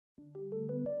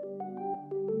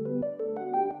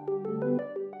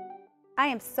I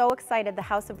am so excited the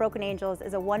House of Broken Angels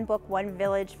is a One Book, One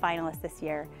Village finalist this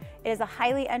year. It is a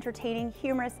highly entertaining,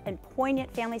 humorous, and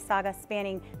poignant family saga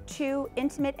spanning 2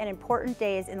 intimate and important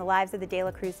days in the lives of the De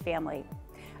La Cruz family.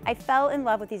 I fell in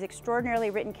love with these extraordinarily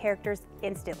written characters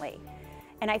instantly,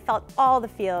 and I felt all the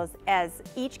feels as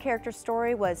each character's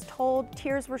story was told,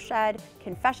 tears were shed,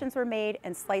 confessions were made,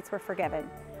 and slights were forgiven.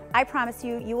 I promise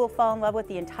you, you will fall in love with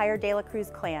the entire De La Cruz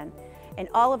clan and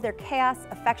all of their chaos,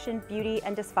 affection, beauty,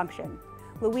 and dysfunction.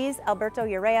 Luis Alberto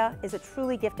Urrea is a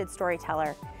truly gifted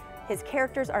storyteller. His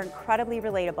characters are incredibly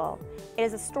relatable. It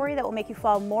is a story that will make you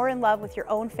fall more in love with your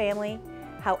own family,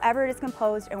 however it is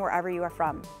composed and wherever you are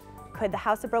from. Could the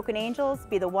House of Broken Angels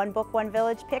be the One Book, One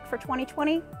Village pick for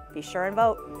 2020? Be sure and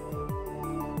vote.